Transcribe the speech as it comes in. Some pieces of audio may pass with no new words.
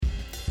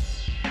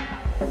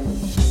Hi,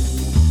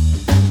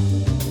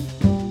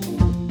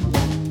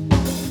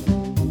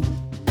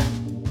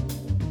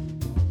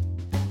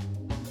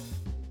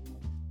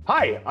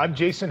 I'm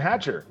Jason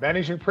Hatcher,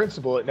 Managing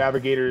Principal at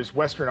Navigator's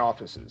Western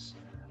offices.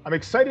 I'm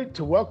excited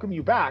to welcome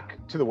you back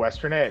to The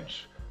Western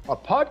Edge, a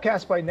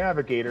podcast by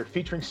Navigator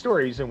featuring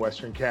stories in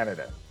Western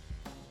Canada.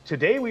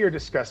 Today we are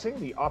discussing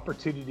the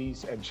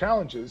opportunities and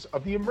challenges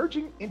of the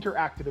emerging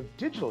interactive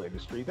digital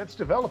industry that's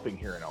developing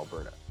here in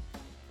Alberta.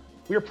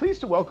 We are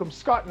pleased to welcome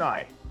Scott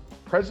Nye,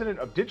 President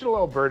of Digital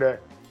Alberta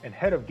and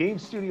Head of Game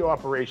Studio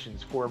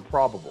Operations for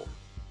Improbable,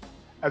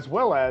 as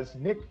well as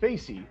Nick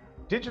Facey,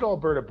 Digital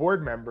Alberta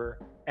Board Member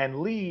and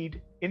Lead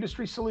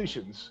Industry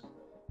Solutions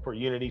for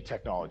Unity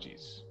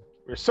Technologies.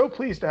 We're so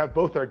pleased to have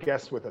both our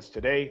guests with us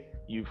today.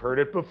 You've heard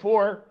it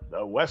before,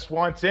 the West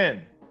wants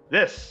in.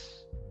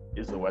 This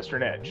is the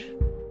Western Edge.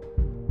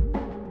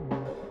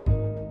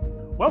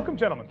 Welcome,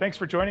 gentlemen. Thanks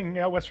for joining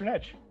Western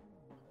Edge.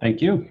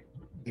 Thank you.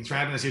 Thanks for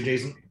having us here,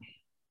 Jason.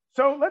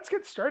 So let's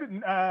get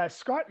started.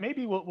 Scott,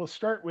 maybe we'll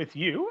start with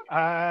you.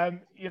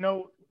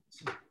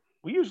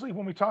 We usually,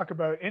 when we talk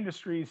about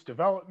industries,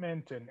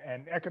 development,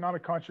 and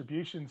economic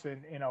contributions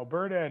in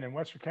Alberta and in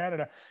Western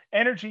Canada,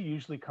 energy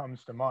usually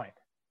comes to mind.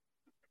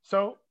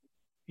 So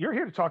you're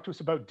here to talk to us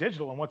about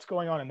digital and what's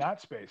going on in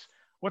that space.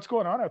 What's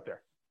going on out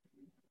there?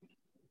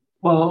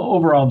 Well,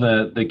 overall,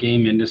 the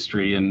game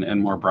industry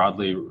and more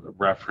broadly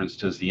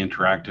referenced as the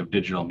interactive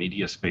digital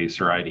media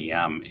space, or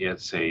IDM,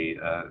 it's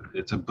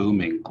a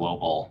booming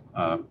global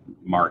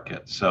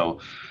market.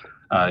 So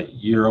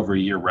year over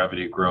year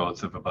revenue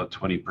growth of about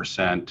 20%,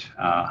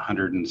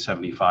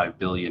 $175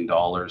 billion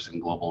in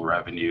global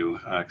revenue,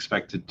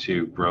 expected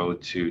to grow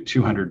to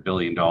 $200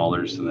 billion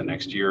in the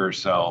next year or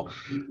so.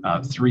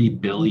 3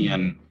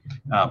 billion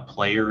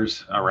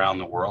players around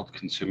the world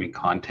consuming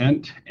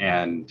content.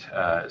 And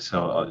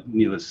so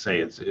needless to say,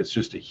 it's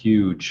just a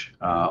huge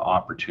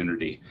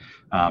opportunity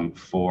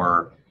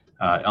for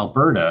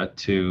Alberta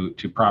to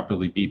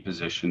properly be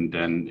positioned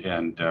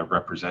and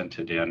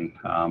represented in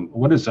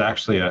what is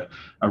actually a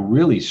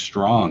really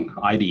strong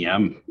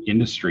IDM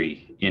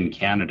industry in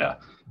Canada.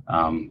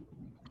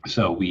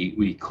 So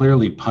we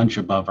clearly punch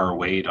above our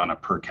weight on a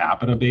per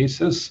capita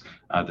basis,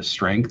 the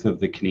strength of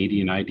the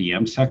Canadian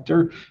IDM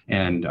sector,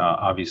 and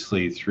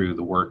obviously through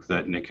the work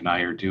that Nick and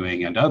I are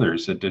doing and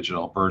others at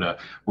Digital Alberta,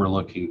 we're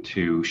looking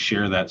to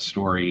share that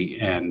story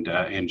and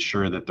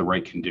ensure that the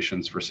right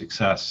conditions for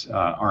success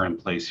are in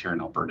place here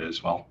in Alberta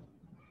as well.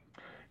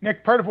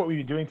 Nick, part of what we've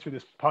been doing through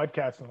this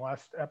podcast in the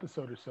last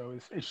episode or so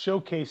is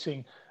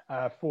showcasing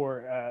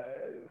for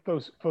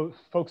those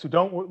folks who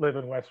don't live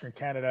in Western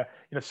Canada,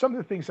 some of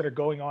the things that are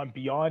going on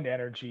beyond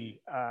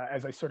energy,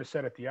 as I sort of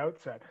said at the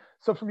outset.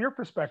 So from your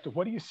perspective,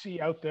 what do you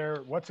see out there?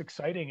 What's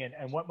exciting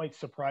and what might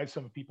surprise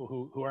some people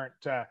who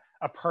aren't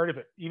a part of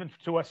it, even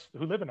to us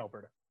who live in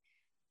Alberta?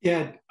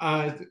 Yeah,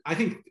 I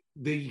think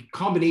the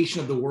combination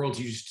of the worlds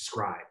you just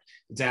described,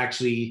 it's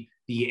actually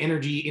the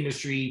energy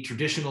industry,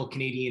 traditional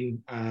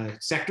Canadian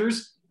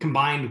sectors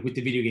combined with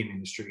the video game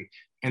industry.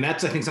 And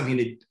that's, I think, something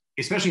that,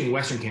 especially in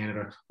Western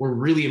Canada, we're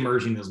really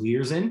emerging as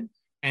leaders in.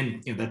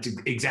 And that's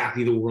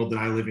exactly the world that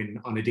I live in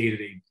on a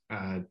day-to-day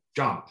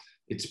job.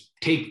 It's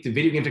take the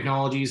video game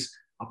technologies,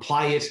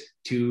 apply it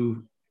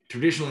to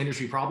traditional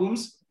industry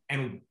problems,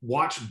 and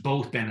watch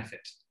both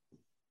benefit.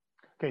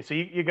 Okay, so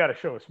you got to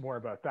show us more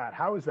about that.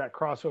 How does that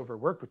crossover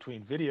work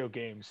between video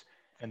games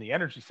and the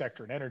energy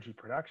sector and energy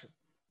production?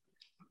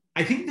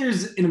 I think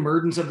there's an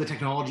emergence of the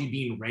technology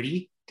being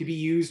ready to be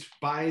used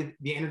by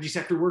the energy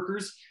sector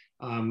workers.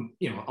 I'll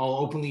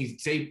openly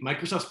say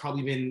Microsoft's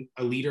probably been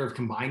a leader of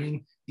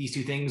combining these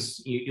two things.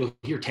 You'll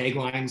hear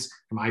taglines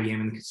from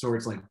IBM and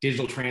sorts like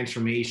digital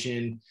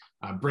transformation,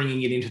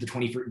 bringing it into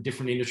the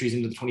different industries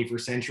into the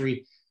 21st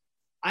century.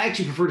 I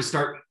actually prefer to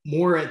start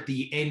more at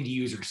the end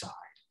user side.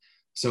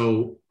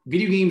 So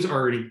video games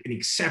are an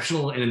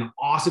exceptional and an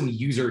awesome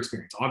user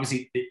experience.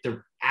 Obviously,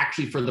 they're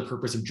actually for the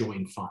purpose of joy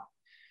and fun.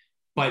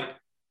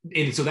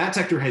 And so that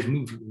sector has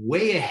moved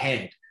way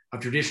ahead of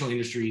traditional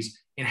industries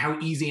and how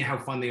easy and how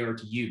fun they are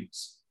to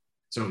use.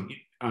 So,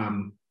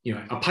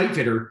 a pipe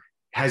fitter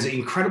has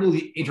incredible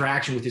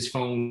interaction with his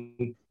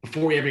phone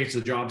before he ever gets to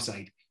the job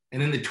site.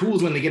 And then the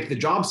tools when they get to the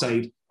job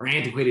site are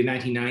antiquated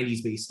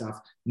 1990s based stuff,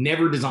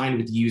 never designed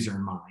with the user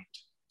in mind.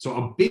 So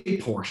a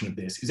big portion of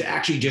this is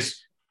actually just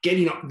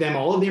getting them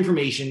all of the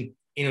information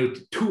in a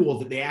tool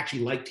that they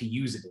actually like to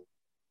use it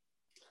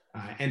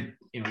in.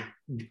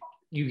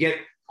 You get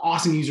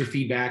awesome user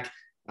feedback,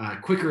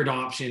 quicker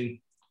adoption,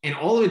 and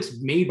all of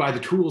it's made by the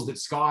tools that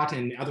Scott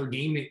and other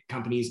game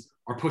companies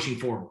are pushing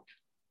forward.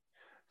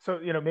 So,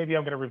 maybe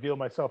I'm going to reveal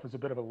myself as a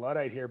bit of a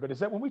Luddite here, but is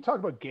that when we talk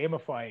about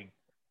gamifying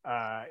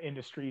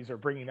industries or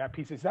bringing that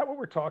piece, is that what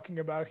we're talking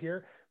about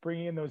here,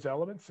 bringing in those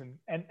elements?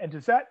 And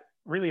is that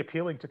really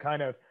appealing to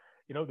kind of,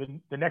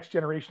 the next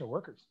generation of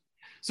workers?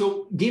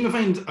 So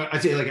gamifying,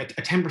 I'd say like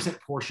a 10%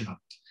 portion of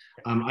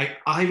it.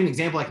 I have an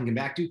example I can come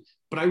back to,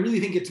 but I really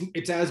think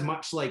it's as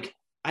much like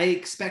I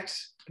expect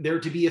there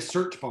to be a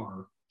search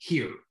bar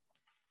here.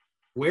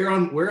 Where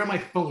on my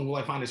phone will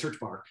I find a search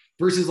bar?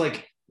 Versus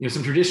like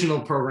some traditional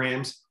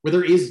programs where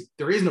there is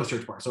no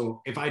search bar.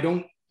 So if I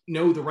don't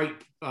know the right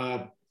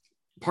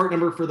part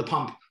number for the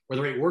pump or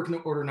the right work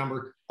order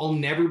number, I'll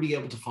never be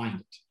able to find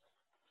it.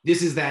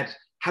 This is that,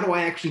 how do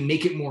I actually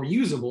make it more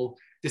usable?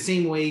 The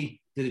same way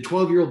that a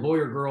 12-year-old boy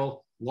or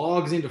girl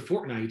logs into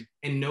Fortnite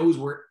and knows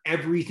where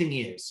everything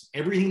is,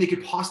 everything they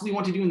could possibly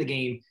want to do in the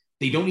game.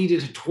 They don't need a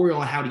tutorial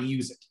on how to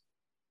use it.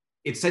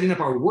 It's setting up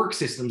our work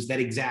systems that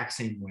exact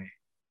same way.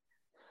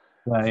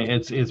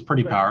 It's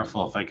pretty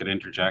powerful. If I could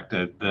interject,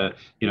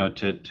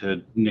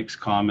 to Nick's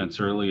comments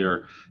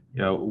earlier,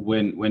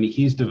 when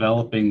he's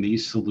developing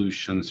these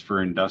solutions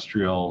for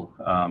industrial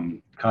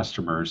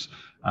customers,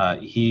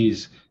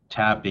 he's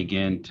tapping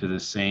into the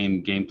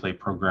same gameplay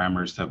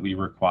programmers that we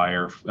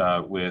require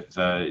with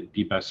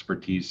deep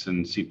expertise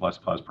in C++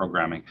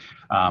 programming.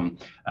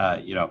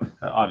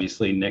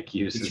 Obviously Nick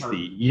uses the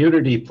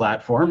Unity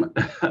platform,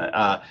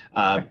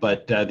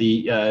 but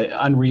the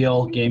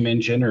Unreal game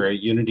engine or a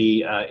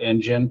Unity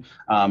engine,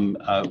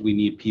 we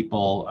need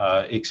people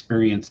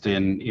experienced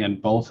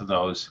in both of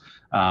those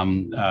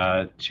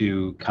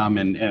to come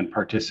and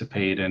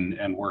participate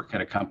and work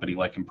at a company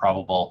like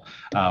Improbable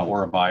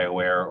or a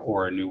BioWare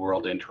or a New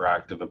World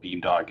Interactive, a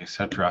Beamdog,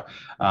 etc.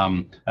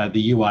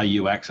 The UI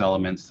UX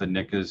elements that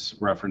Nick is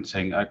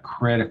referencing, a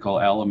critical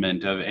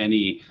element of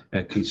any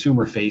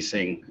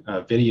consumer-facing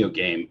video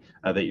game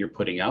that you're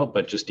putting out,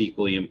 but just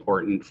equally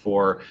important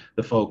for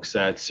the folks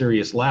at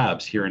Sirius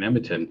Labs here in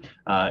Edmonton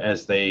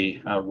as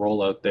they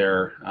roll out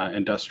their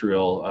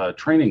industrial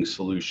training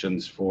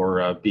solutions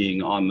for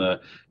being on the,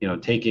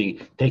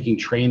 taking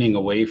training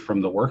away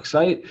from the work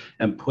site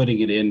and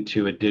putting it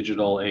into a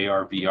digital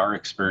AR VR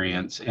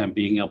experience and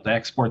being able to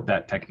export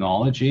that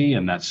technology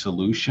and that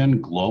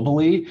solution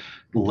globally,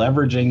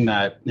 leveraging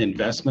that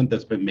investment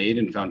that's been made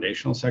in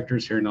foundational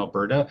sectors here in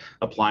Alberta,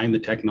 applying the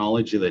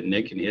technology that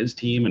Nick and his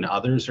team and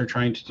others are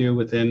trying to do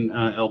within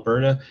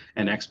Alberta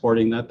and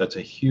exporting that. That's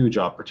a huge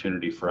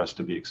opportunity for us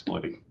to be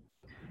exploiting.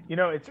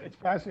 It's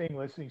fascinating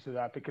listening to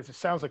that because it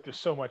sounds like there's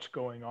so much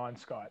going on,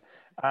 Scott.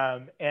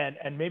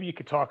 And maybe you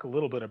could talk a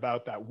little bit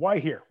about that. Why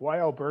here? Why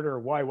Alberta or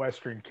why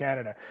Western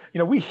Canada?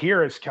 We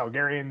hear as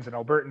Calgarians and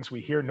Albertans,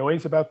 we hear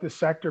noise about this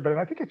sector, but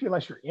I think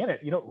unless you're in it,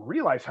 you don't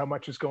realize how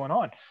much is going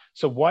on.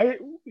 So why,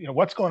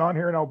 what's going on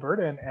here in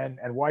Alberta and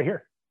why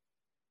here?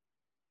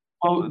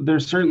 Well,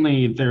 there's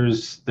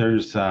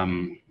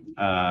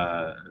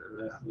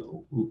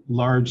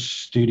large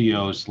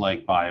studios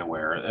like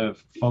BioWare.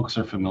 Folks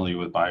are familiar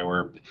with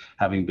BioWare,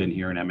 having been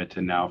here in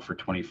Edmonton now for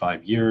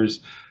 25 years.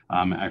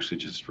 Actually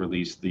just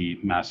released the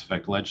Mass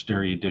Effect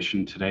Legendary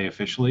Edition today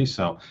officially.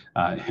 So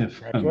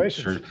I'm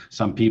sure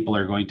some people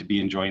are going to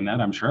be enjoying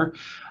that, I'm sure.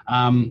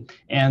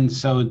 And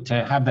so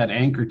to have that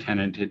anchor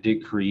tenant, it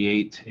did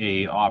create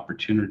a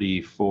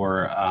opportunity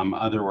for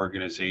other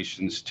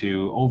organizations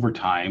to, over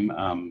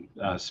time,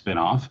 spin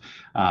off.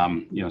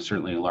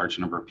 Certainly a large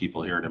number of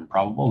people here at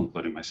Improbable,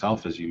 including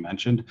myself, as you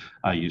mentioned,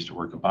 used to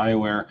work at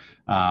BioWare.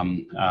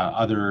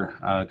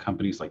 Other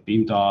companies like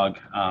Beamdog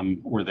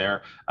were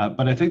there.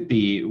 But I think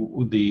the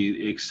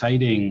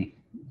exciting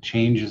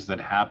changes that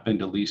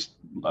happened, at least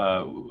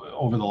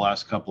over the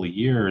last couple of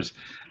years,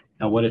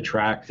 what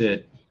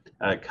attracted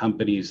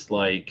companies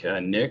like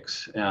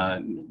Nick's,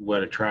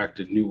 what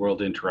attracted New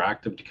World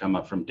Interactive to come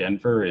up from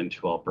Denver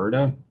into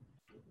Alberta,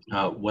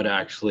 what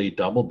actually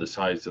doubled the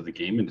size of the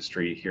game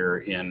industry here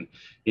in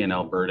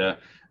Alberta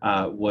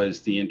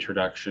was the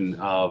introduction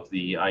of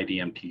the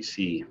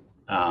IDMTC.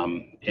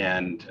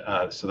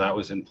 So that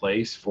was in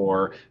place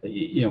for,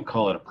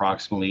 call it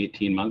approximately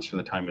 18 months from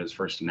the time it was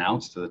first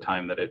announced to the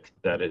time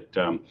that it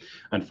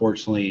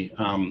unfortunately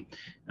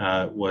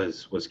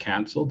was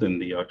canceled in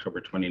the October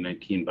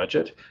 2019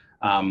 budget.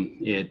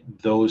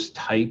 Those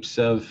types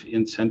of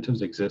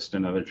incentives exist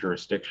in other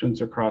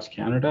jurisdictions across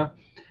Canada.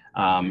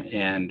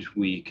 And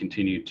we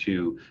continue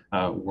to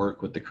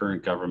work with the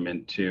current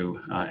government to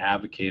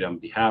advocate on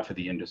behalf of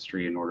the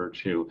industry in order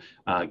to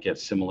get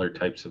similar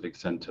types of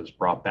incentives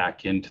brought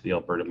back into the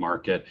Alberta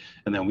market.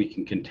 And then we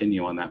can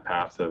continue on that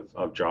path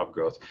of job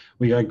growth.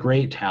 We got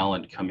great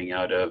talent coming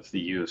out of the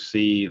U of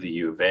C, the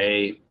U of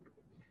A,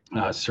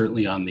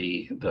 certainly on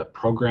the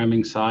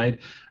programming side.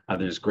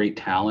 There's great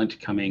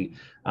talent coming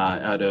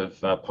out of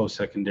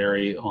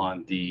post-secondary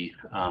on the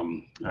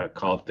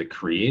called the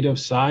creative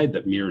side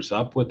that mirrors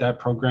up with that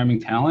programming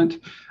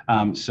talent.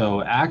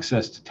 So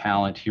access to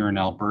talent here in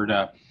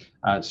Alberta,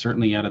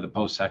 certainly out of the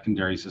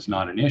post-secondaries, is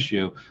not an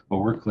issue.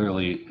 What we're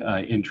clearly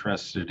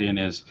interested in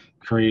is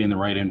creating the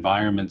right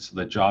environment so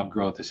that job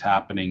growth is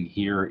happening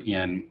here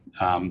in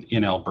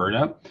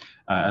Alberta,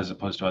 as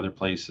opposed to other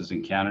places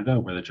in Canada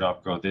where the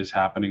job growth is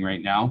happening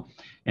right now.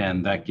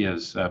 And that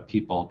gives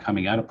people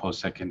coming out of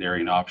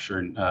post-secondary an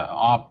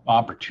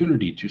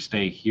opportunity to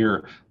stay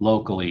here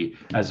locally,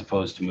 as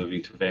opposed to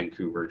moving to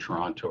Vancouver,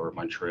 Toronto, or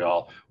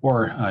Montreal,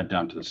 or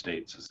down to the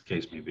States, as the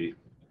case may be.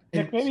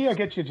 Nick, maybe I'll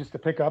get you just to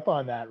pick up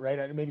on that, right?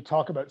 And maybe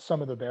talk about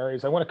some of the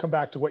barriers. I want to come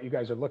back to what you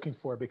guys are looking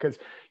for, because,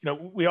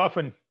 we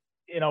often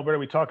in Alberta,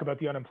 we talk about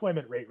the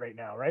unemployment rate right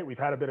now, right? We've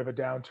had a bit of a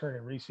downturn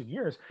in recent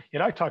years.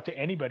 Yet I talk to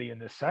anybody in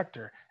this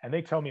sector and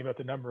they tell me about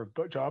the number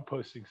of job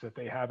postings that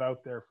they have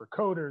out there for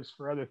coders,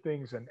 for other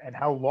things, and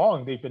how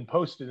long they've been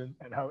posted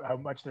and how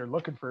much they're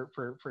looking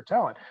for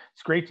talent.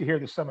 It's great to hear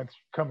there's someone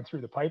coming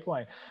through the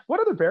pipeline. What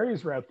other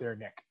barriers are out there,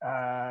 Nick?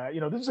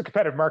 This is a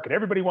competitive market.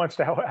 Everybody wants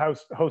to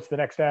host the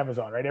next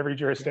Amazon, right? Every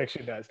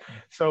jurisdiction does.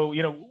 So,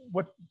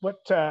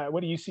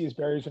 what do you see as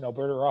barriers in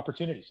Alberta or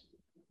opportunities?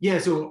 Yeah,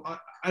 so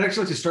I'd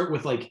actually like to start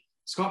with, like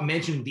Scott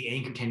mentioned, the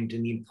anchor tenant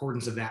and the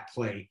importance of that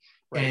play.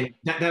 Right.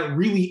 And that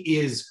really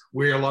is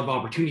where a lot of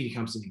opportunity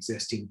comes in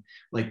existing.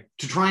 Like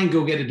to try and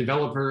go get a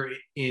developer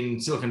in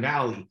Silicon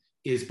Valley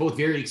is both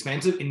very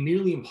expensive and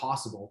nearly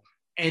impossible.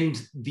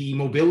 And the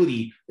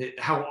mobility,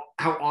 how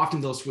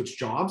often they'll switch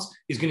jobs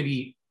is going to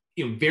be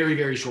very,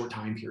 very short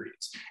time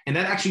periods. And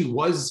that actually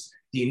was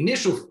the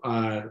initial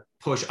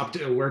push up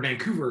to where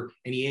Vancouver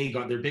and EA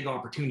got their big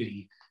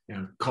opportunity.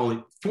 Call it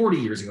 40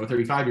 years ago,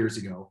 35 years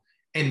ago.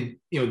 And,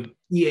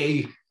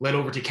 EA led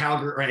over to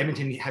Calgary or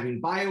Edmonton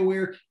having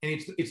BioWare.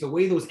 And it's the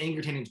way those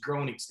anchor tenants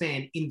grow and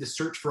expand in the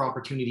search for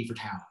opportunity for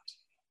talent.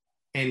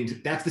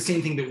 And that's the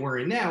same thing that we're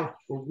in now,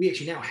 where we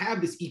actually now have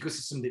this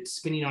ecosystem that's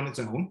spinning on its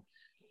own,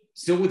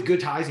 still with good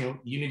ties.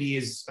 Unity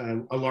is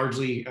a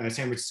largely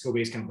San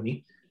Francisco-based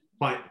company,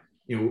 but,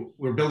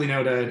 we're building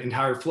out an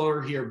entire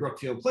floor here at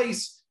Brookfield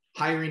Place,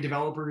 hiring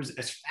developers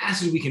as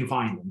fast as we can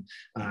find them.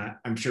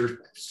 I'm sure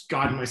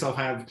Scott and myself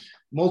have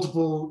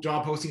multiple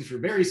job postings for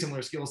very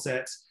similar skill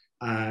sets,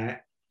 and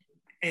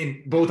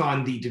both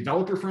on the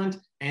developer front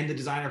and the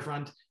designer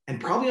front,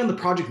 and probably on the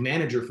project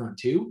manager front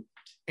too.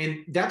 And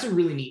that's a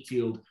really neat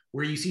field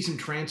where you see some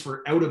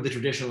transfer out of the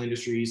traditional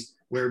industries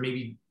where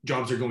maybe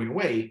jobs are going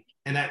away.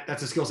 And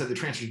that's a skill set that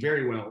transfers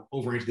very well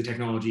over into the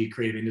technology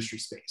creative industry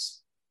space.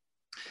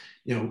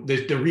 The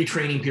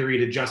retraining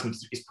period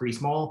adjustments is pretty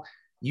small.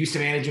 Used to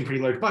managing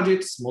pretty large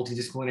budgets,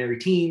 multidisciplinary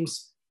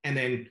teams, and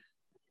then,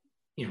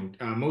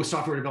 most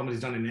software development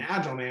is done in an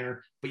agile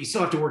manner, but you still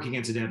have to work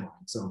against a deadline.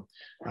 So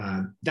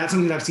that's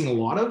something that I've seen a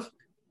lot of.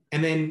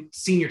 And then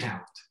senior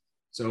talent.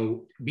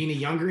 So being a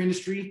younger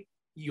industry,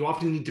 you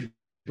often need to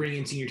bring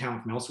in senior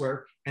talent from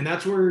elsewhere. And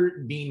that's where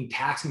being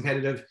tax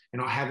competitive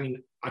and not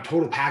having a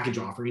total package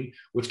offering,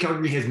 which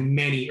Calgary has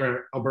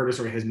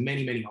Alberta has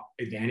many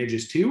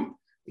advantages too.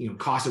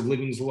 Cost of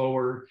living is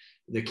lower,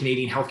 the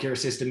Canadian healthcare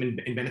system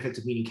and benefits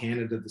of meeting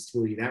Canada, the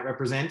stability that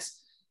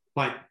represents.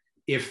 But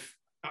if,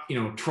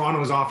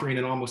 Toronto is offering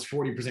an almost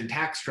 40%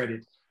 tax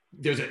credit,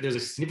 there's a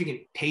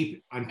significant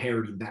pay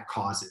unparity that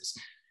causes.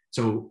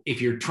 So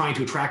if you're trying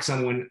to attract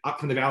someone up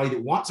from the valley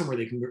that wants somewhere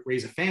they can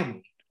raise a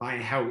family, buy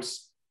a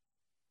house,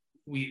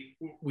 we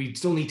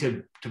still need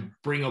to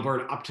bring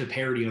Alberta up to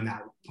parity on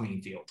that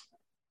playing field.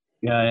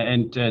 Yeah,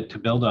 and to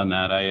build on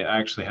that, I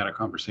actually had a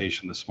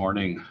conversation this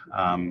morning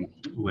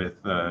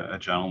with a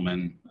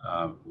gentleman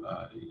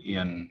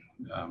in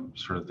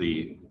sort of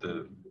the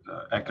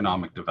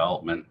economic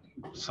development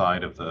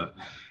side of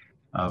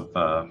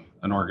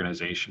an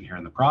organization here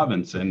in the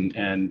province,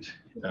 and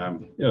I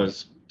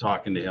was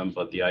talking to him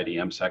about the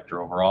IDM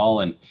sector overall,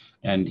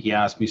 and he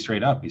asked me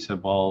straight up. He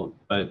said, "Well,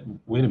 but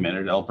wait a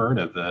minute,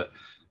 Alberta,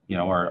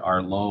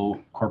 our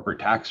low corporate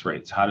tax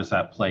rates, how does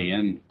that play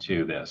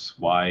into this?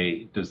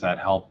 Why does that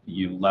help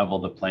you level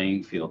the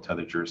playing field to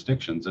other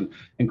jurisdictions?"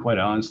 And quite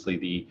honestly,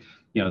 the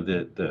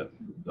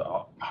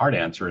hard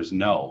answer is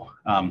no.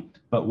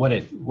 But what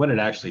it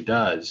actually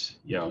does,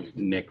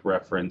 Nick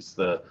referenced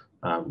the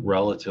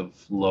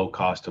relative low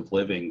cost of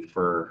living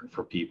for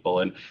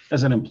people, and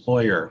as an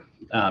employer,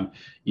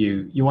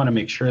 you want to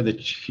make sure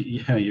that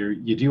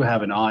you do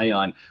have an eye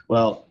on,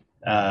 well,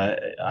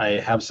 I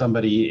have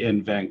somebody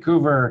in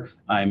Vancouver,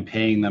 I'm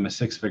paying them a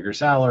 6-figure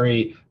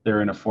salary,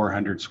 they're in a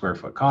 400 square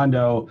foot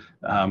condo.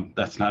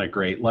 That's not a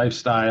great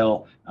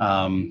lifestyle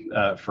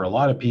for a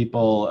lot of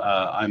people.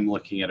 I'm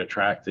looking at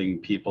attracting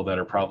people that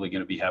are probably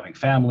going to be having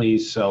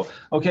families. So,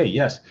 okay,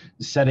 yes,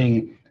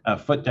 setting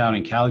foot down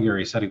in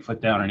Calgary, setting foot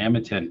down in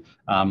Edmonton,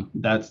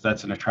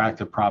 that's an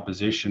attractive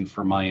proposition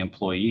for my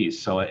employees.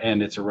 So,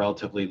 and it's a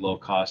relatively low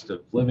cost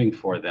of living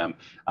for them.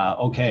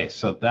 Okay,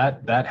 so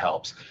that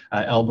helps.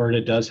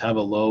 Alberta does have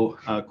a low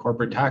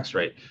corporate tax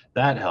rate.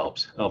 That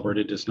helps.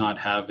 Alberta does not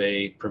have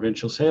a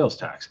provincial sales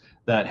tax.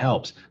 That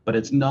helps, but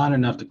it's not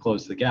enough to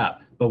close the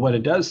gap. But what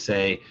it does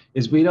say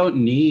is we don't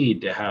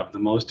need to have the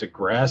most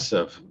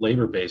aggressive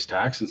labor-based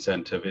tax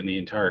incentive in the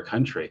entire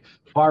country.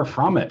 Far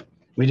from it.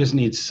 We just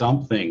need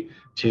something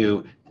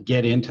to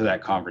get into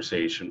that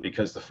conversation,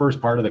 because the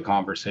first part of the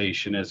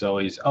conversation is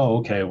always, oh,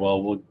 okay,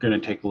 well, we're going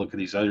to take a look at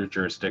these other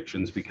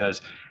jurisdictions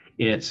because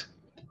the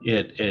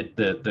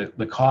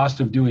cost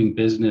of doing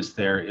business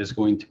there is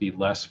going to be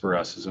less for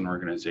us as an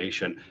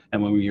organization.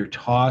 And when you're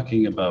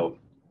talking about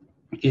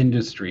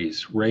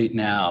industries right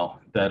now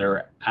that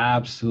are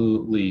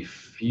absolutely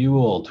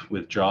fueled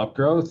with job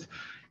growth,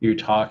 you're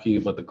talking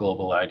about the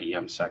global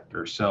IDM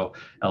sector. So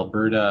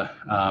Alberta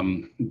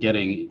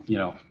getting,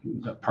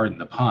 pardon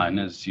the pun,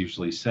 as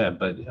usually said,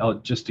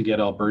 but just to get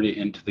Alberta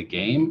into the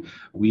game,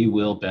 we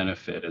will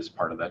benefit as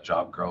part of that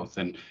job growth,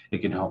 and it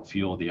can help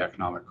fuel the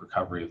economic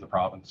recovery of the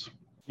province.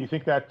 Do you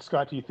think that,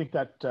 Scott,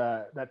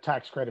 that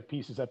tax credit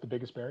piece, is that the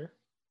biggest barrier?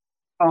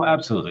 Oh,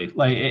 absolutely.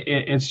 Like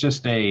it's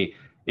just the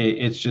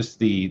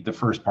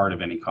first part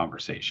of any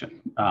conversation.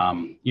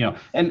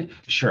 And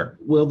sure,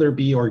 will there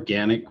be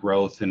organic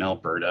growth in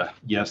Alberta?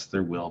 Yes,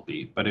 there will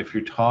be. But if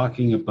you're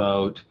talking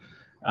about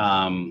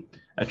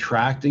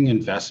attracting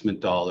investment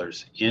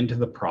dollars into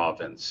the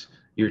province,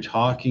 you're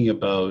talking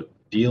about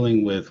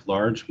dealing with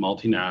large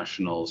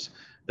multinationals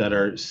that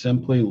are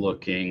simply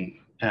looking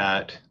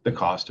at the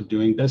cost of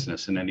doing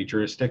business in any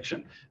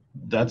jurisdiction.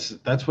 That's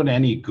what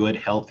any good,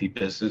 healthy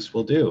business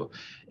will do.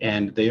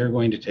 And they are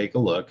going to take a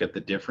look at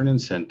the different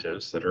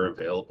incentives that are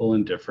available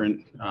in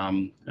different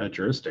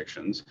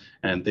jurisdictions.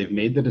 And they've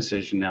made the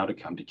decision now to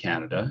come to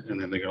Canada, and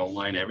then they're going to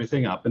line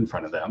everything up in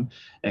front of them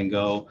and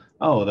go,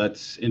 oh,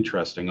 that's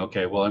interesting.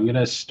 Okay, well, I'm going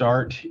to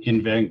start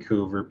in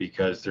Vancouver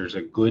because there's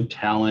a good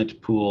talent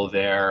pool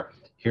there.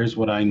 Here's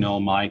what I know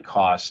my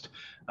cost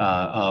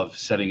of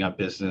setting up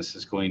business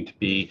is going to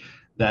be.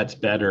 That's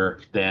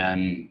better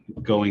than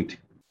going to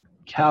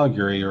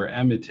Calgary or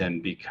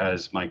Edmonton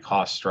because my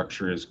cost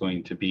structure is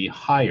going to be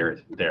higher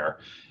there.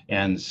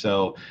 And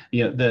so,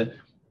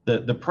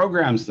 the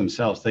programs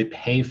themselves, they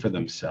pay for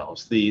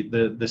themselves.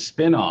 The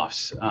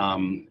spin-offs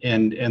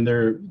and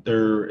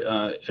they're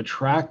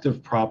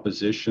attractive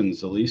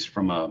propositions, at least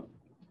from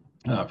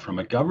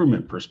a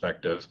government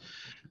perspective,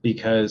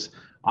 because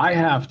I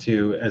have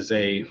to, as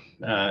a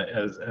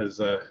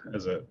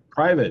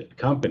private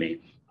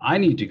company, I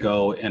need to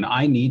go and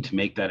I need to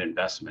make that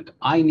investment.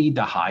 I need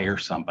to hire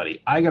somebody.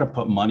 I got to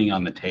put money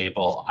on the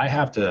table. I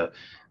have to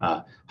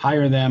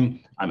hire them.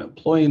 I'm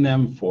employing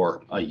them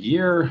for a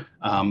year.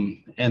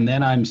 And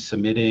then I'm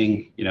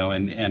submitting,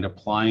 and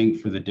applying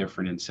for the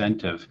different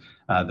incentive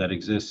that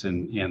exists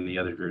in the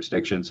other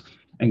jurisdictions.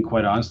 And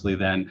quite honestly,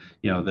 then,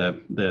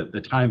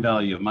 the time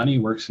value of money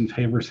works in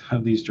favor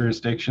of these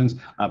jurisdictions.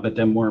 But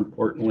then more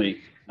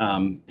importantly,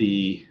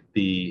 the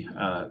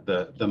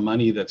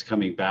money that's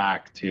coming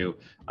back to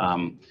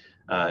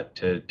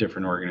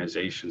different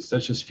organizations,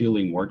 that's just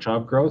fueling more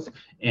job growth,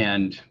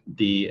 and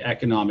the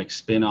economic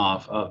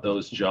spin-off of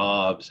those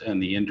jobs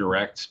and the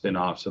indirect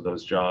spin-offs of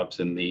those jobs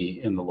in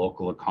the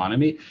local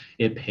economy,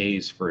 it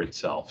pays for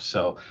itself.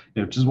 So,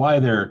 which is why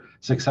they're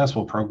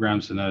successful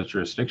programs in those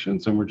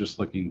jurisdictions, and we're just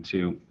looking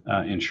to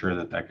ensure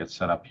that gets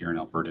set up here in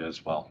Alberta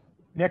as well.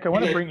 Nick, I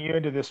want to bring you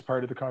into this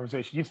part of the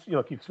conversation. You've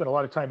spent a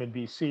lot of time in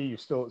BC.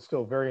 You're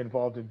still very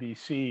involved in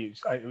BC.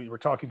 We were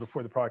talking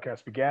before the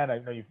podcast began. I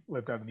know you've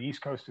lived out on the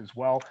East Coast as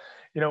well.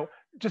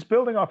 Just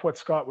building off what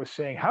Scott was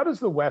saying, how does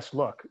the West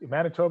look?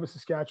 Manitoba,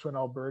 Saskatchewan,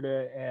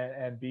 Alberta,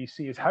 and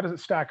BC. How does it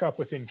stack up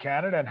within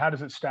Canada, and how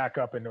does it stack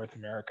up in North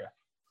America?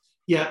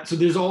 Yeah, so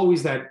there's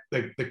always that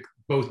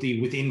both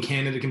the within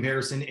Canada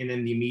comparison and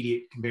then the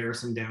immediate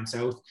comparison down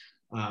south.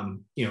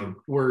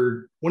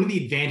 We're one of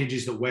the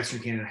advantages that Western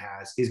Canada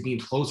has is being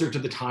closer to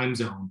the time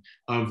zone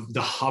of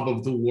the hub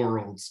of the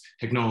world's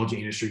technology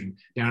industry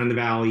down in the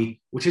valley,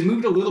 which has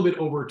moved a little bit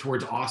over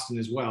towards Austin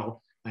as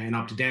well and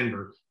up to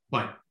Denver.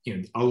 But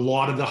a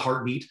lot of the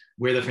heartbeat,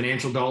 where the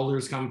financial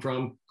dollars come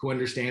from, who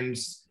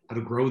understands how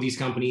to grow these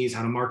companies,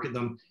 how to market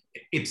them,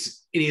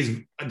 there's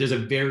a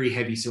very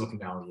heavy Silicon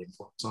Valley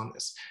influence on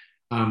this.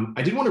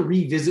 I did want to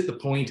revisit the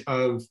point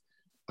of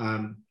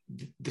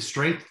the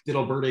strength that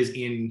Alberta is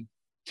in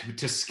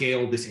to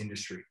scale this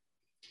industry.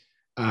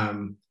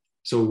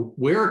 So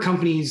where are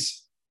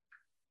companies,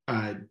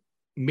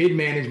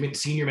 mid-management,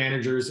 senior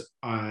managers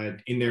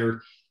in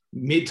their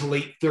mid to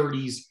late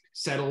 30s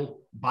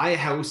settle, buy a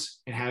house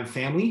and have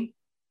family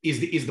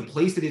is the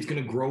place that it's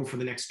going to grow for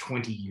the next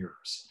 20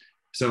 years.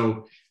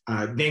 So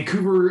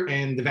Vancouver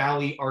and the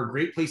Valley are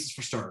great places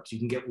for starts. You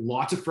can get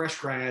lots of fresh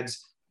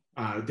grads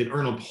that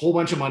earn a whole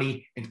bunch of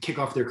money and kick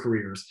off their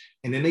careers.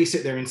 And then they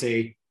sit there and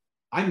say,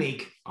 I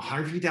make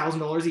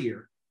 $150,000 a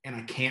year and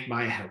I can't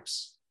buy a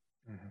house.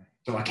 Mm-hmm.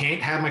 So I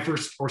can't have my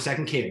first or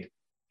second kid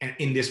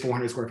in this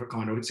 400 square foot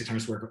condo, 600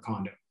 square foot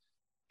condo.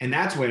 And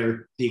that's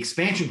where the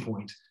expansion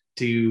point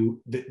to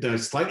the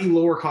slightly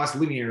lower cost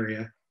living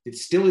area, it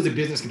still is a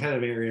business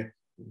competitive area,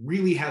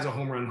 really has a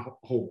home run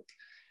hold.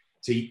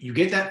 So you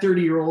get that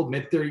 30-year-old,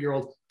 mid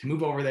 30-year-old to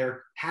move over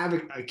there, have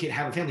a kid,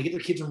 have a family, get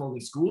their kids enrolled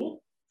in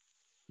school.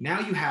 Now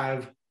you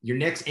have your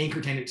next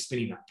anchor tenant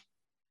spinning up.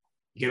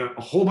 You get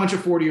a whole bunch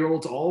of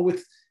 40-year-olds, all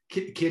with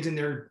kids in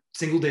their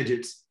single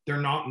digits. They're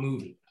not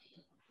moving.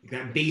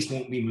 That base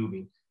won't be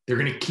moving. They're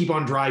going to keep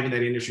on driving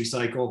that industry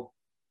cycle.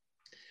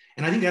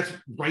 And I think that's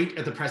right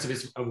at the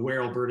precipice of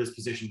where Alberta is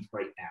positioned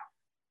right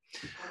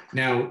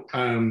now.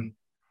 Now,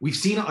 we've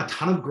seen a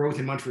ton of growth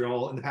in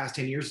Montreal in the past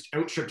 10 years,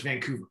 outstripped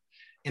Vancouver.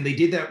 And they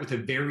did that with a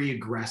very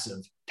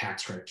aggressive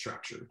tax credit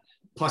structure,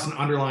 plus an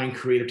underlying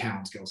creative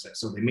talent skill set.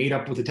 So they made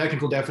up with a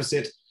technical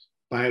deficit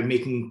by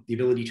making the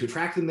ability to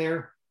attract them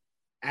there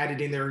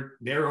added in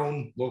their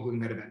own local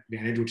competitive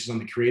advantage, which is on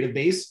the creative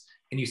base,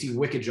 and you see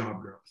wicked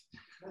job growth.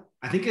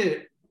 I think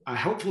a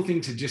helpful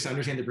thing to just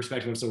understand the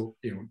perspective of, so,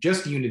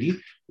 just Unity,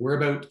 we're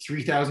about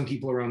 3,000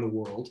 people around the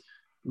world.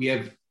 We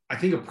have, I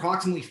think,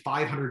 approximately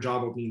 500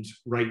 job openings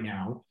right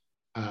now,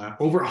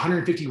 over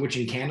 150 which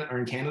are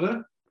in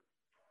Canada,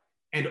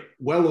 and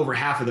well over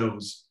half of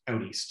those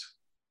out east.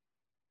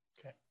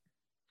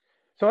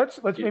 So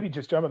let's maybe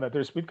just jump on that.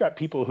 We've got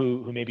people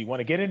who maybe want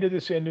to get into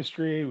this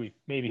industry. We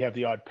maybe have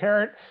the odd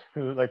parent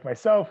who, like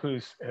myself,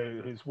 who's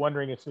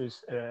wondering if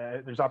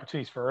there's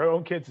opportunities for our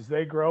own kids as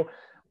they grow.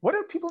 What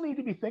do people need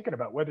to be thinking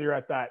about, whether you're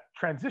at that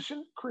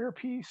transition career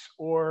piece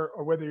or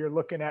whether you're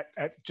looking at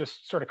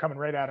just sort of coming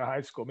right out of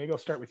high school? Maybe I'll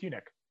start with you,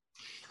 Nick.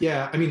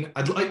 Yeah, I mean,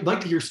 I'd like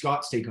to hear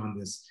Scott's take on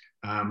this.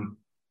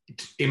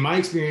 In my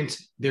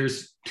experience,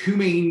 there's two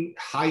main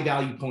high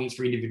value points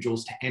for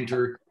individuals to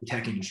enter the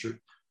tech industry.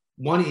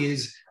 One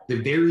is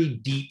the very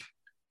deep,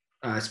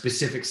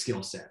 specific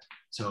skill set.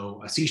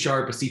 So a C#,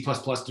 a C++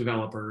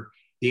 developer,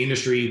 the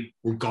industry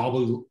will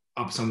gobble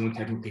up someone with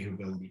technical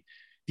capability.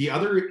 The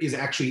other is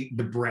actually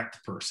the breadth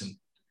person.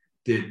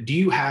 Do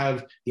you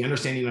have the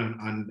understanding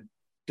on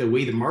the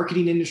way the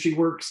marketing industry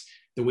works,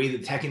 the way the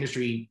tech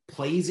industry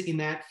plays in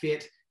that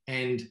fit,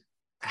 and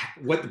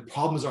what the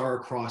problems are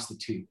across the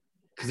two?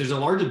 Because there's a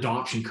large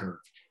adoption curve,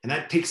 and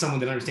that takes someone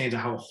that understands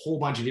how a whole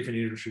bunch of different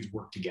industries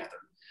work together.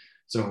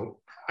 So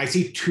I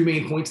see two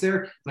main points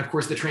there. And of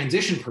course, the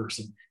transition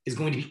person is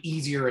going to be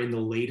easier in the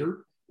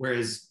later,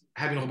 whereas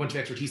having a whole bunch of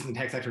expertise in the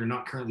tech sector and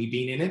not currently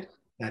being in it,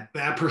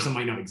 that person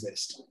might not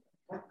exist.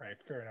 Right,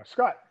 fair enough.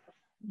 Scott.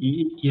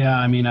 Yeah,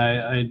 I mean,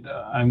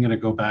 I'm going to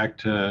go back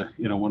to,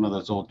 one of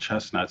those old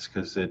chestnuts,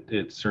 because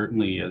it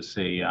certainly is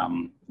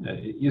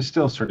you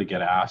still sort of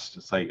get asked.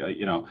 It's like,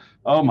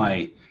 oh,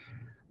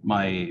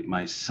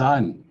 my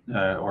son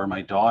or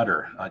my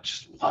daughter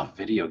just love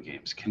video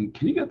games. Can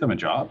you get them a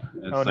job?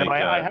 It's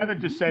I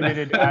haven't descended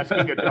into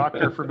asking a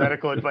doctor for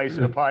medical advice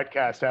in a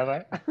podcast, have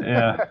I?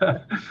 Yeah.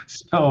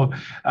 So,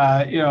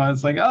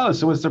 it's like, oh,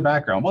 so what's their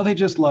background? Well, they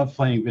just love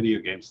playing video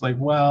games. Like,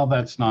 well,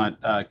 that's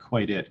not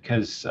quite it,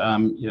 because,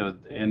 and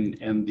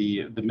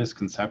the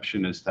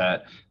misconception is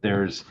that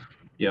there's,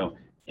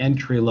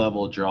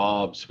 entry-level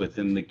jobs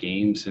within the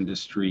games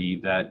industry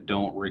that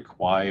don't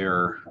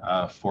require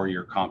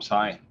 4-year comp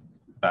sci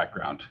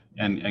background.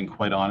 And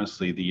quite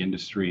honestly, the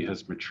industry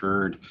has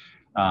matured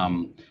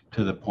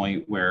to the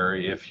point where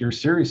if you're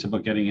serious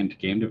about getting into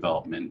game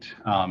development,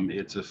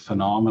 it's a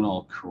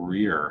phenomenal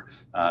career.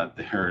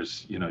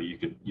 There's,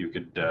 you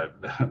could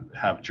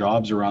have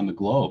jobs around the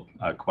globe,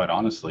 quite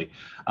honestly.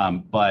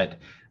 But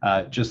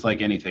just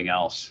like anything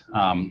else,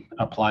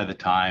 apply the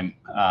time,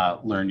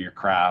 learn your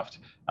craft.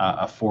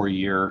 A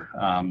 4-year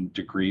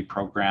degree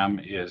program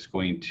is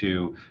going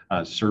to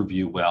serve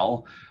you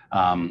well.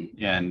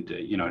 And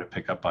to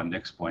pick up on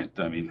Nick's point,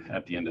 I mean,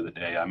 at the end of the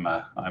day, I'm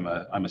a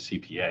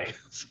CPA.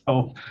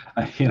 So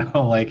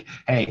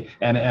hey,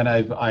 and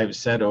I've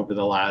said over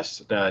the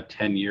last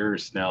 10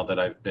 years now that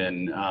I've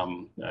been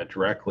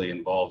directly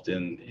involved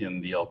in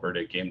the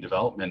Alberta game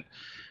development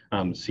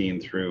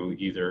scene through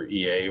either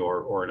EA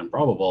or an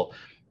Improbable.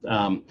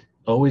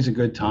 Always a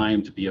good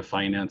time to be a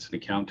finance and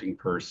accounting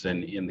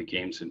person in the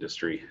games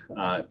industry,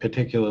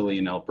 particularly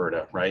in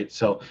Alberta, right?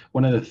 So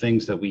one of the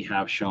things that we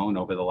have shown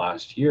over the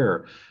last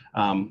year,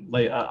 I'm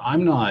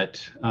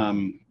not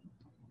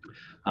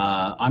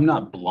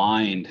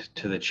blind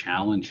to the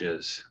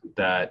challenges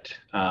that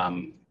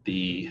a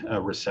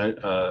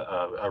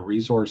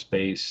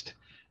resource-based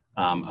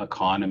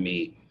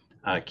economy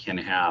can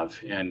have.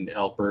 And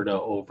Alberta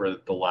over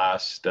the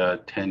last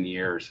 10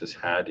 years has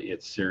had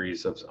its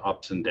series of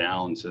ups and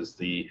downs as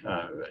the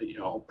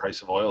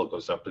price of oil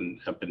goes up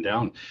and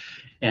down.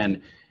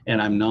 And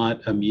I'm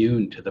not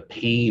immune to the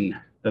pain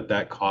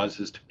that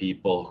causes to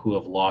people who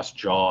have lost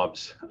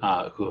jobs,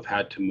 who have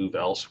had to move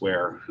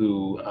elsewhere,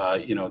 who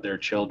their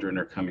children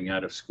are coming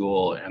out of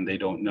school and they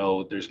don't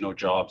know, there's no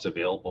jobs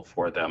available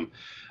for them.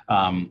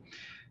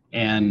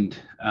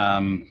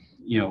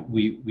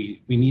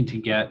 We need to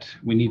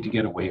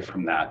get away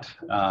from that.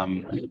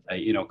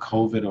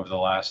 COVID over the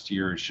last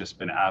year has just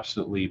been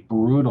absolutely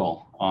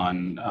brutal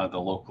on the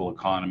local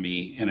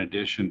economy, in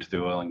addition to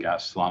the oil and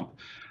gas slump.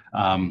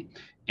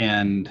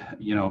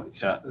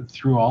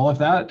 Through all of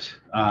that,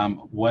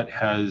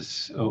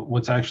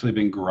 what's actually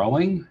been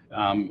growing?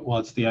 Well,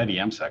 it's the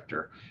IDM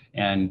sector,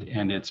 and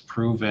it's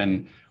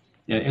proven.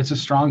 It's a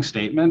strong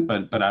statement,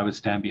 but I would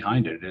stand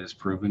behind it. It is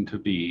proven to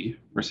be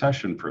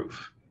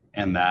recession-proof.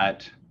 And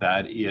that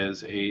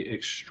is a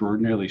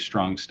extraordinarily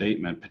strong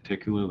statement,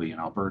 particularly in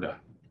Alberta.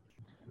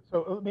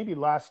 So maybe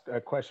last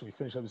question, we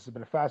finish up. This has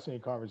been a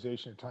fascinating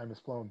conversation. Time has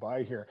flown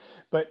by here,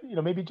 but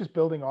maybe just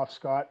building off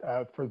Scott,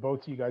 for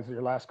both of you guys,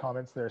 your last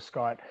comments there,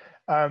 Scott.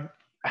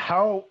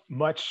 How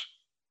much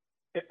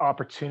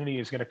opportunity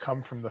is going to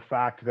come from the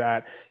fact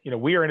that,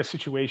 we are in a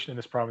situation in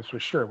this province where,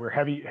 sure, we're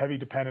heavy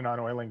dependent on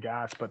oil and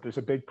gas, but there's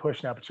a big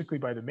push now, particularly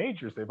by the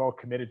majors. They've all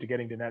committed to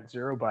getting to net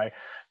zero by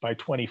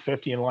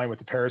 2050 in line with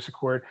the Paris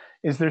Accord.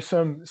 Is there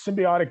some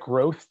symbiotic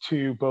growth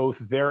to both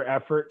their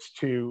efforts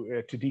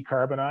to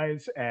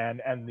decarbonize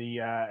and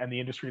the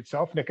industry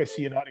itself? Nick, I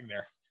see you nodding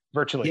there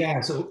virtually.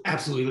 Yeah, so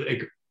absolutely.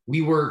 Like,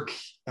 we work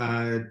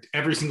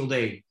every single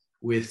day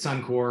with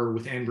Suncor,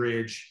 with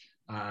Enbridge,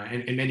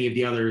 and many of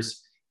the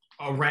others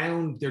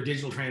around their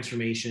digital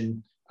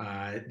transformation,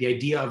 the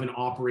idea of an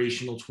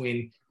operational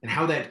twin and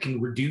how that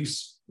can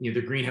reduce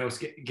their greenhouse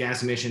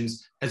gas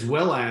emissions, as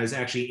well as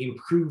actually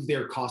improve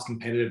their cost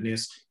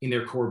competitiveness in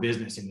their core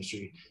business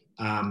industry.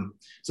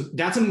 So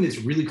that's something that's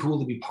really cool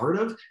to be part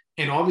of.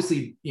 And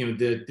obviously,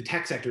 the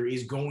tech sector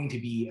is going to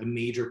be a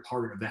major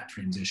part of that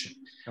transition.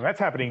 And that's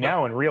happening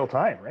now in real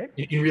time, right?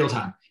 In real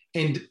time.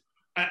 And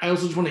I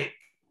also just want to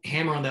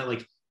hammer on that,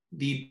 like,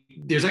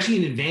 there's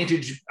actually an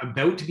advantage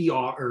about to be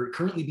or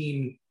currently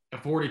being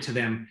afforded to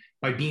them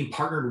by being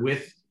partnered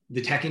with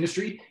the tech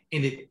industry,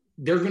 and that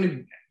they're going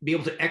to be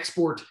able to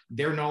export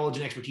their knowledge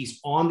and expertise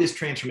on this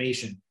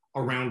transformation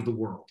around the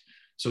world.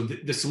 So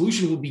the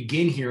solution will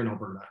begin here in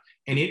Alberta,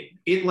 and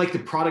it like the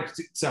product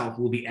itself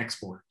will be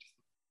exported.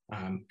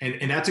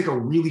 And that's like a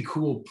really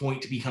cool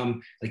point to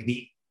become like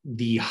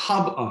the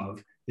hub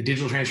of the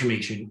digital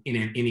transformation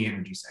in the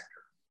energy sector.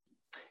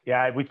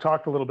 Yeah, we've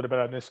talked a little bit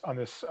about on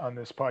this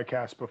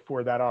podcast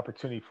before, that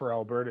opportunity for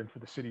Alberta and for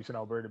the cities in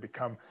Alberta to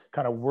become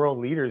kind of world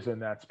leaders in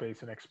that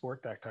space and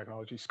export that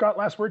technology. Scott,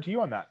 last word to you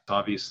on that.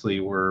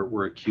 Obviously,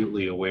 we're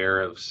acutely aware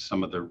of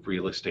some of the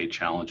real estate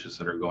challenges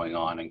that are going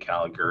on in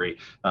Calgary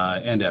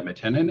and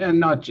Edmonton, and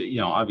not,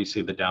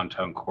 obviously the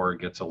downtown core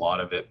gets a lot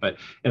of it, but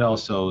it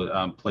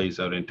also plays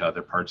out into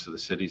other parts of the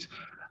cities.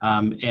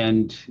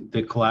 And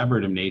the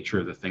collaborative nature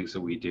of the things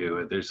that we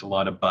do. There's a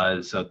lot of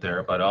buzz out there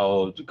about,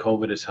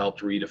 COVID has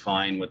helped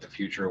redefine what the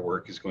future of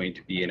work is going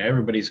to be, and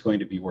everybody's going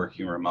to be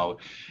working remote.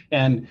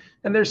 And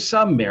there's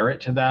some merit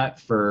to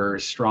that for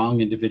strong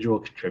individual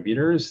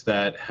contributors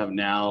that have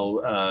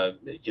now,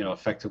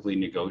 effectively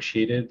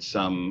negotiated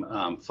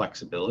some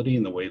flexibility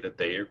in the way that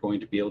they are going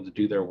to be able to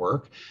do their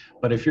work.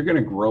 But if you're going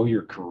to grow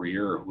your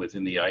career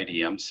within the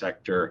IDM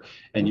sector,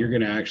 and you're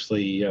going to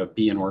actually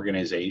be an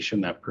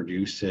organization that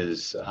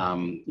produces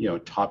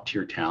top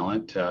tier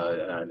talent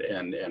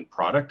and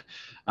product,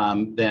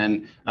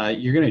 then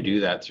you're going to do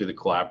that through the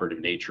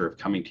collaborative nature of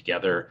coming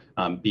together,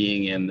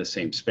 being in the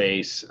same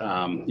space,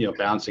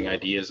 bouncing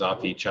ideas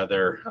off each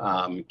other,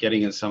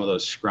 getting in some of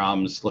those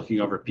scrums,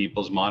 looking over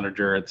people's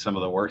monitor at some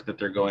of the work that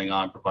they're going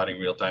on, providing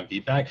real-time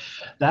feedback.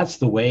 That's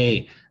the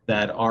way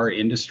that our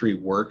industry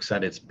works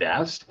at its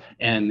best.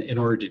 And in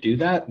order to do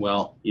that,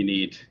 well, you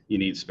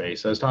need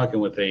space. I was talking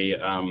with a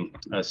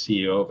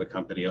CEO of a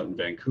company out in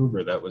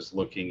Vancouver that was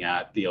looking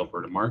at the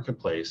Alberta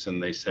marketplace,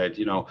 and they said,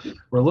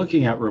 we're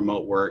looking at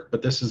remote work,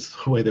 but this is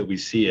the way that we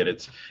see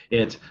it.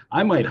 It's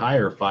I might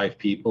hire 5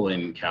 people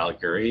in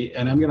Calgary,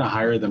 and I'm going to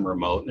hire them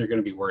remote, and they're going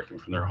to be working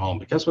from their home.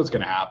 But guess what's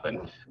going to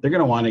happen? They're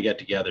going to want to get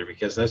together,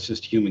 because that's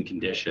just human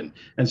condition.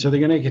 And so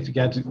they're going to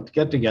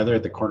get together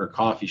at the corner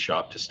coffee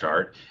shop to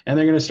start, and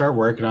they're going to start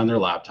working on their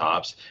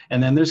laptops.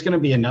 And then there's going to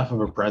be enough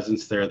of a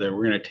presence there that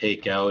we're going to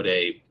take out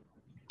a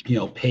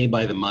pay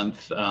by the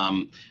month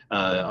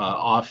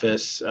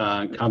office,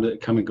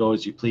 come and go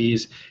as you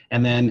please.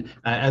 And then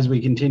as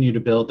we continue to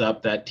build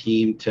up that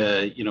team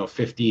to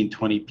 15,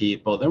 20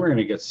 people, then we're going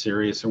to get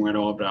serious, and we're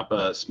going to open up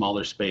a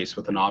smaller space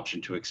with an option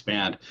to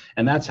expand.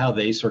 And that's how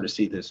they sort of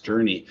see this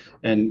journey.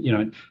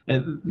 And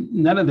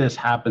none of this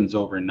happens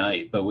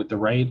overnight, but with the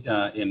right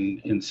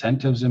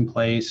incentives in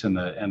place and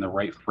the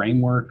right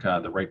framework,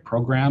 the right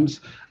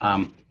programs,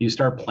 you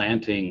start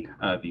planting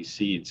these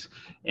seeds.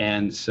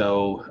 And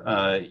so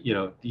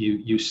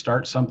you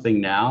start something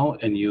now,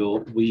 and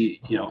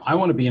I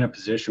want to be in a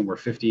position where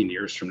 15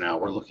 years from now,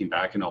 we're looking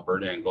back in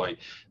Alberta and going,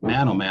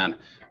 man, oh man,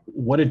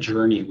 what a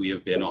journey we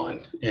have been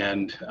on.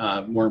 And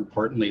more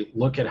importantly,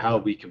 look at how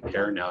we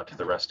compare now to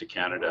the rest of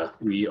Canada.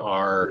 We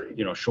are,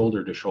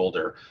 shoulder to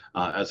shoulder,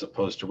 as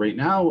opposed to right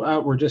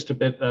now, we're just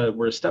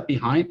we're a step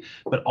behind,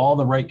 but all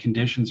the right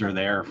conditions are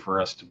there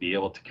for us to be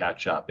able to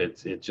catch up.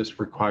 It just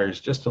requires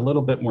just a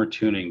little bit more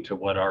tuning to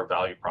what our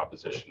value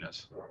proposition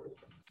is.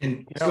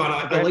 And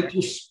Scott, I like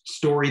your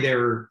story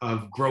there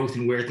of growth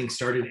and where things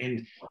started.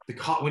 And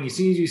as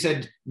soon as you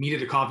said meet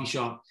at a coffee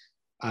shop,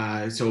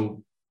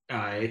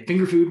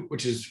 Finger Food,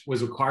 which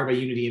was acquired by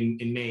Unity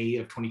in May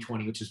of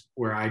 2020, which is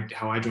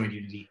how I joined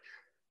Unity.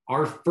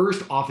 Our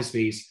first office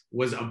space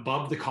was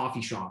above the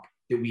coffee shop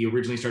that we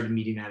originally started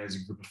meeting at as a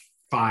group of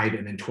 5,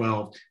 and then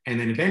 12, and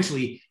then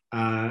eventually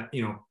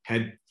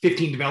had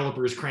 15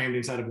 developers crammed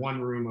inside of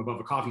one room above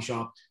a coffee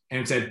shop,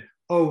 and said,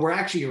 oh, we're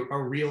actually a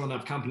real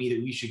enough company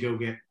that we should go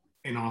get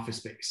an office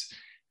space.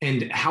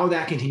 And how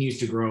that continues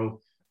to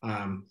grow.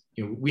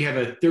 We have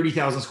a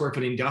 30,000 square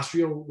foot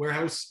industrial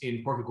warehouse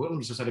in Port Coquitlam,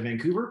 just outside of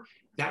Vancouver.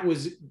 That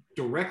was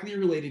directly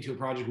related to a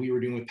project we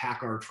were doing with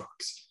PACCAR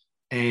trucks.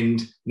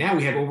 And now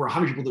we have over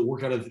 100 people that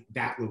work out of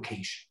that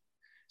location.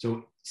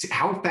 So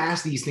how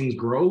fast these things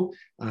grow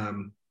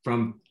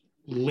from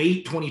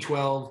late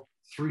 2012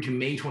 through to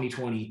May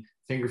 2020,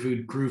 Finger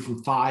Food grew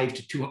from 5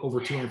 to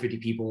over 250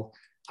 people.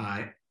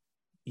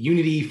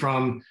 Unity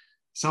from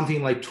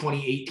something like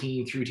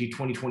 2018 through to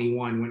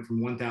 2021 went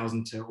from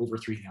 1,000 to over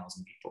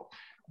 3,000 people.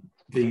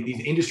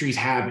 These industries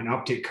have an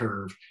uptick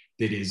curve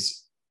that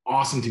is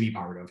awesome to be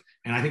part of.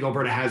 And I think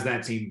Alberta has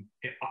that same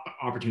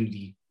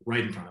opportunity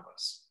right in front of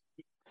us.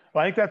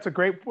 Well, I think that's a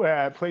great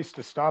place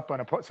to stop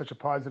on such a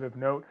positive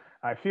note.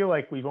 I feel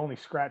like we've only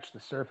scratched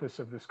the surface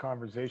of this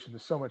conversation.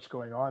 There's so much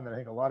going on that I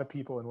think a lot of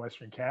people in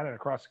Western Canada,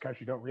 across the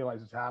country, don't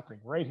realize is happening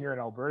right here in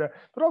Alberta,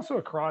 but also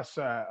across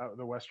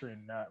the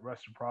Western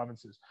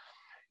provinces.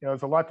 You know,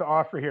 there's a lot to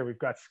offer here. We've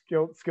got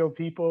skilled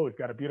people. We've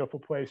got a beautiful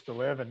place to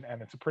live, and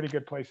it's a pretty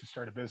good place to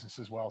start a business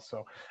as well.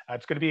 So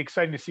it's going to be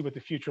exciting to see what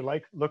the future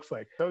looks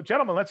like. So,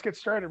 gentlemen, let's get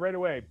started right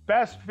away.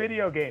 Best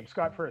video game.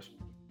 Scott first.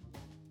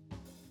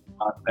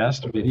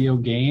 Best video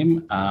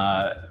game?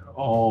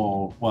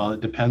 Well,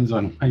 it depends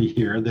on my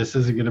year. This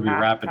isn't going to be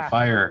rapid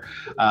fire.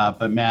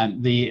 But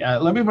man,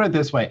 let me put it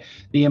this way.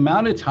 The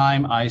amount of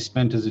time I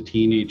spent as a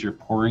teenager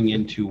pouring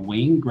into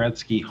Wayne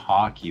Gretzky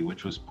hockey,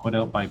 which was put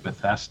out by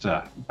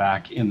Bethesda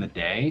back in the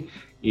day,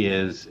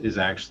 is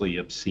actually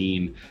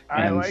obscene.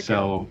 And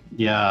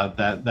yeah,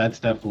 that's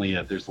definitely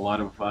it. There's a lot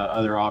of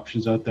other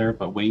options out there,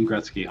 but Wayne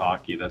Gretzky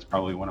hockey, that's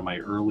probably one of my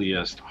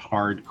earliest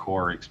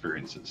hardcore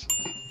experiences.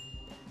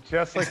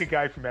 Just like a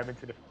guy from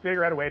Edmonton to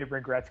figure out a way to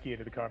bring Gretzky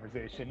into the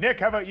conversation. Nick,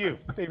 how about you?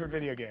 Favorite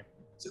video game?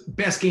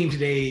 Best game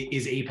today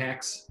is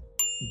Apex,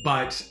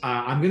 but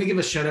I'm going to give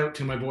a shout out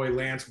to my boy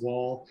Lance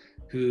Wall,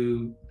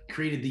 who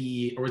created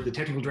the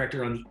technical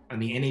director on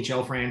the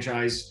NHL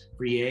franchise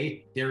for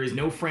EA. There is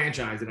no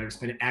franchise that I've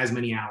spent as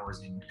many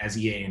hours in as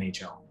EA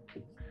NHL.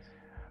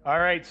 All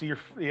right, so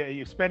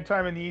you spent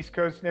time on the East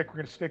Coast, Nick. We're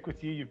going to stick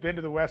with you. You've been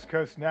to the West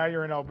Coast. Now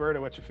you're in Alberta.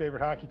 What's your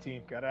favorite hockey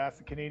team? Got to ask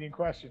the Canadian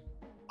question.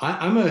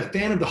 I'm a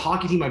fan of the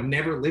hockey team I've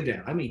never lived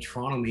at. I'm a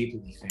Toronto Maple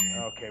Leaf fan.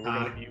 Okay, we're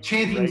going to be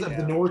champions of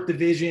the North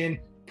Division,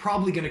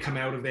 probably going to come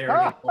out of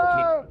there.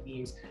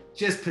 Teams,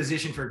 just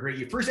positioned for a great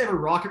year. First ever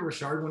Rocket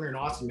Richard winner in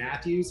Austin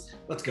Matthews.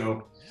 Let's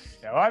go.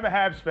 Yeah, well, I'm a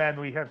Habs fan.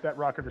 We have that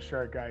Rocket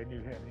Richard guy. I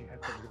knew him.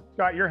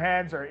 Scott, your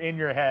hands are in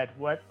your head.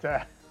 What?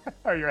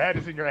 Or your head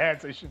is in your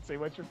hands, I should say.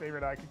 What's your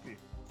favorite hockey team?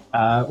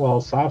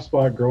 Well, soft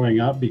spot growing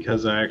up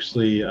because I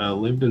actually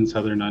lived in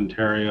Southern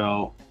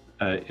Ontario.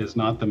 Is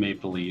not the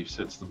Maple Leafs,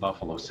 it's the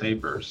Buffalo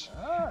Sabres,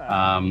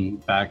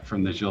 back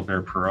from the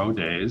Gilbert Perreault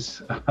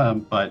days.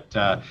 But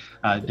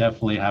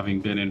definitely having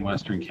been in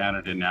Western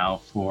Canada now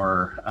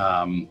for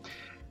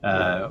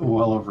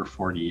well over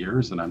 40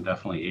 years, and I'm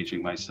definitely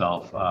aging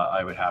myself,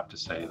 I would have to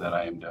say that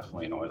I am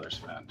definitely an Oilers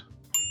fan.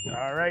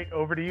 All right,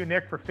 over to you,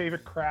 Nick, for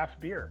favorite craft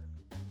beer.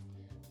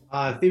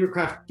 Favorite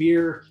craft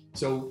beer.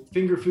 So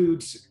Finger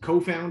Foods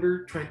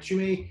co-founder Trent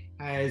Chume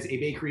has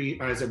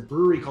a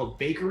brewery called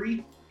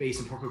Bakery, based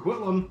in Port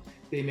Coquitlam.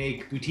 They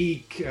make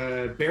boutique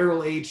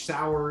barrel-aged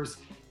sours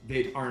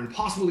that are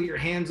impossible to get your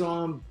hands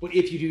on, but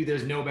if you do,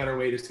 there's no better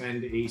way to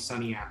spend a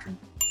sunny afternoon.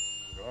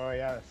 Oh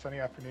yeah, a sunny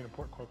afternoon in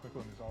Port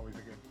Coquitlam is always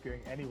a good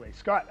thing. Anyway,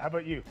 Scott, how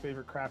about you?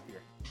 Favorite craft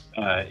beer?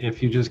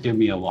 If you just give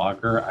me a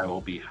lager, I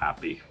will be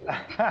happy.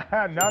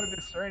 Not a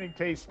discerning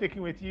taste.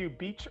 Sticking with you,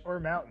 beach or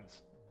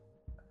mountains?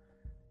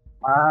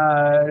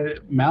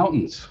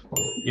 Mountains.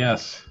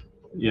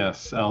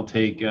 Yes, I'll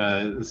take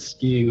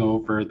skiing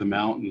over the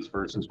mountains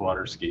versus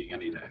water skiing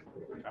any day.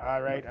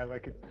 All right, I'd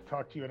like to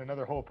talk to you in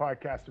another whole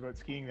podcast about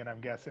skiing then,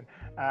 I'm guessing.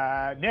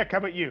 Nick, how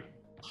about you?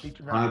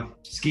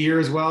 Skier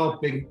as well,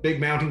 big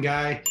mountain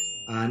guy.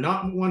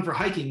 Not one for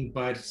hiking,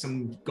 but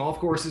some golf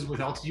courses with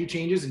altitude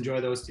changes,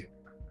 enjoy those too.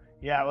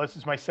 Yeah, well, this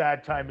is my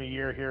sad time of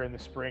year here in the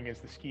spring as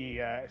the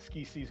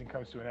ski season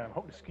comes to an end. I'm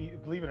hoping to ski,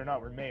 believe it or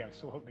not, we're in May. I'm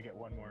still hoping to get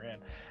one more in.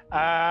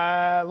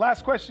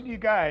 Last question to you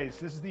guys.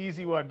 This is the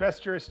easy one.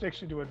 Best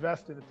jurisdiction to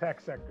invest in the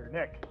tech sector.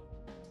 Nick?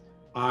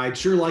 I'd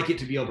sure like it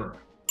to be Alberta.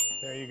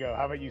 There you go.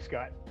 How about you,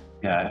 Scott?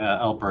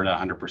 Yeah, Alberta,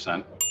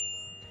 100%.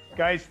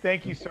 Guys,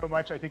 thank you so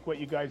much. I think what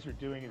you guys are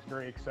doing is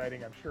very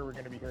exciting. I'm sure we're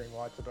going to be hearing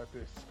lots about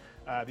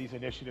these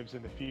initiatives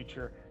in the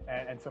future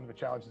and some of the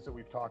challenges that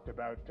we've talked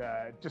about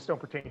just don't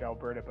pertain to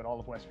Alberta, but all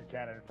of Western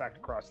Canada, in fact,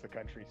 across the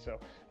country. So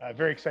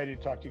very excited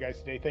to talk to you guys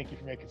today. Thank you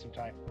for making some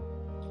time.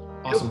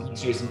 Awesome.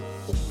 Thanks, Jason.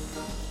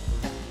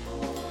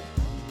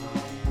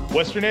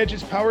 Western Edge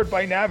is powered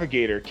by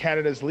Navigator,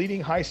 Canada's leading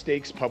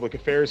high-stakes public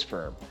affairs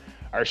firm.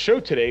 Our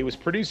show today was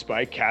produced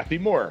by Kathy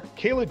Moore,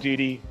 Kayla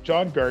Duty,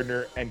 John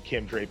Gardner, and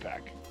Kim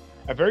Drapak.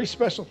 A very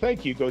special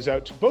thank you goes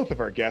out to both of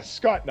our guests,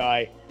 Scott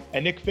Nye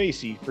and Nick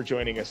Facey, for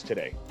joining us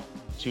today.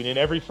 Tune in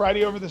every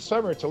Friday over the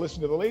summer to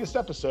listen to the latest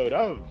episode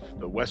of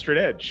The Western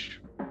Edge.